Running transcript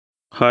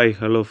Hi,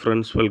 hello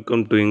friends,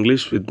 welcome to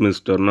English with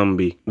Mr.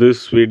 Nambi.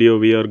 This video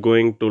we are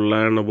going to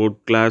learn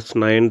about class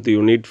 9th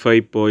unit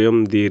 5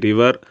 poem The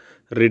River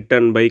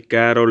written by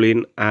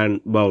Caroline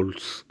Ann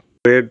Bowles.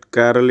 Poet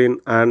Caroline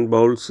Ann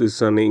Bowles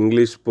is an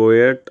English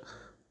poet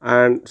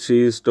and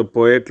she is the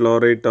poet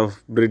laureate of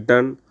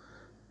Britain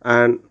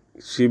and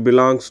she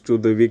belongs to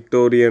the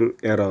Victorian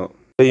era.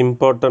 The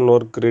important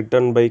work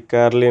written by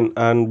Caroline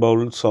Ann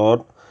Bowles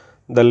are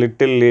The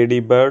Little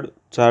Ladybird,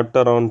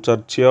 Chapter on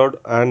Churchyard,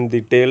 and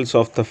The Tales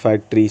of the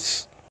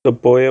Factories. The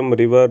poem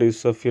River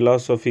is a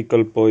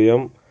philosophical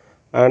poem,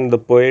 and the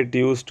poet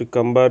used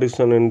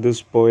comparison in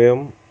this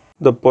poem.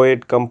 The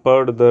poet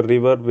compared the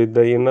river with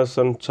the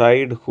innocent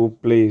child who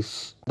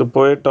plays. The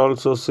poet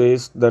also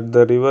says that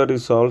the river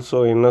is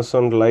also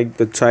innocent like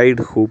the child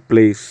who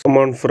plays. Come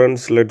on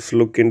friends, let's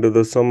look into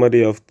the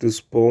summary of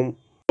this poem.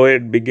 The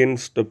poet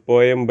begins the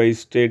poem by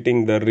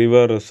stating the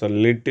river as a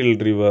little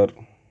river.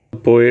 The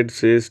poet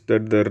says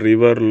that the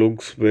river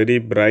looks very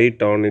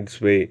bright on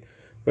its way.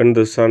 When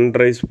the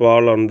sunrise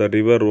falls on the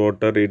river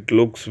water, it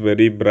looks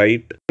very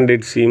bright and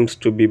it seems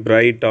to be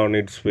bright on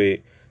its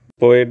way. The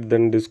poet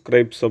then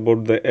describes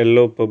about the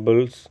yellow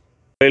pebbles.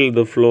 While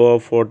the flow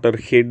of water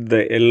hit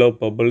the yellow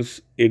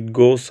pebbles, it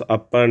goes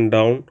up and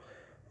down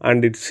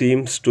and it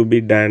seems to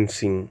be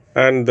dancing.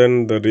 And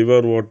then the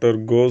river water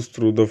goes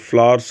through the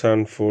flowers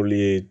and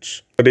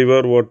foliage. The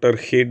river water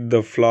hit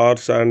the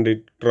flowers and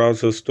it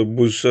crosses the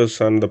bushes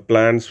and the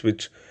plants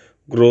which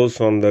grows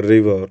on the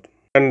river.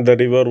 And the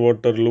river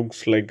water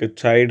looks like a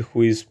child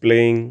who is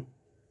playing.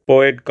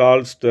 Poet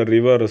calls the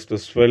river as the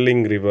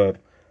swelling river.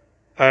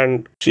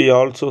 And she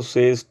also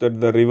says that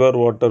the river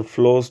water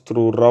flows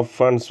through rough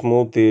and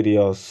smooth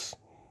areas.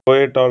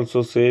 Poet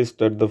also says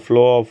that the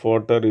flow of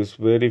water is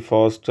very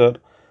faster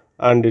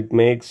and it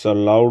makes a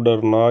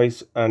louder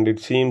noise and it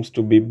seems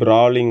to be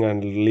brawling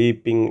and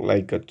leaping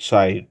like a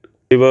child.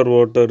 River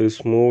water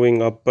is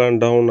moving up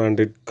and down and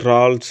it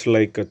crawls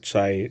like a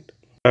child.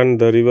 And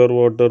the river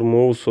water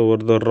moves over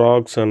the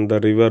rocks and the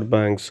river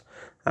banks.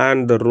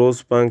 And the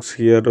rose banks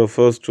here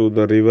refers to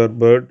the river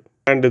bird.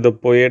 And the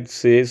poet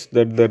says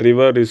that the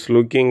river is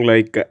looking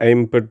like an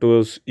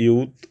impetuous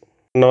youth.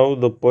 Now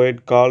the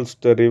poet calls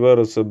the river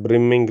as a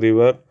brimming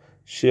river.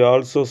 She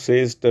also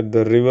says that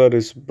the river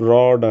is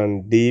broad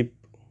and deep.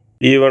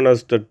 Even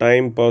as the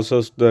time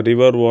passes, the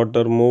river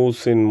water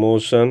moves in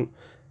motion.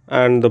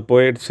 And the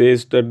poet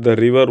says that the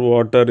river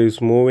water is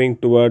moving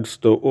towards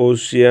the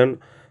ocean.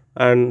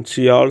 And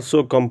she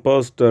also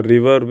compares the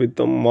river with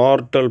a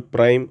mortal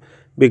prime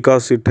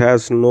because it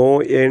has no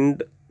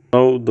end.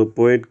 Now the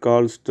poet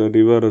calls the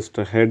river as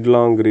the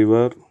headlong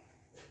river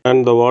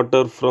and the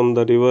water from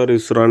the river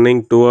is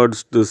running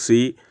towards the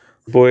sea.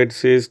 The poet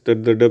says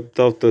that the depth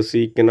of the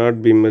sea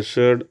cannot be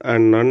measured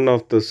and none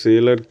of the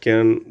sailor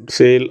can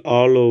sail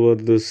all over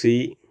the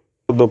sea.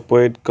 The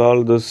poet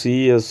called the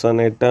sea as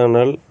an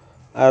eternal.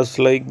 As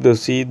like the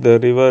sea, the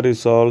river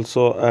is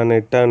also an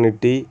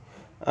eternity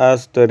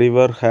as the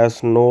river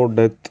has no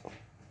death.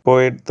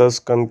 Poet thus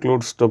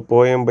concludes the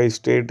poem by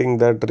stating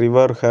that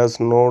river has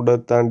no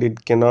death and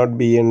it cannot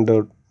be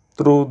ended.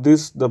 Through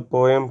this, the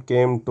poem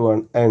came to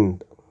an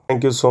end.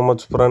 Thank you so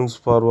much friends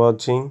for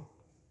watching.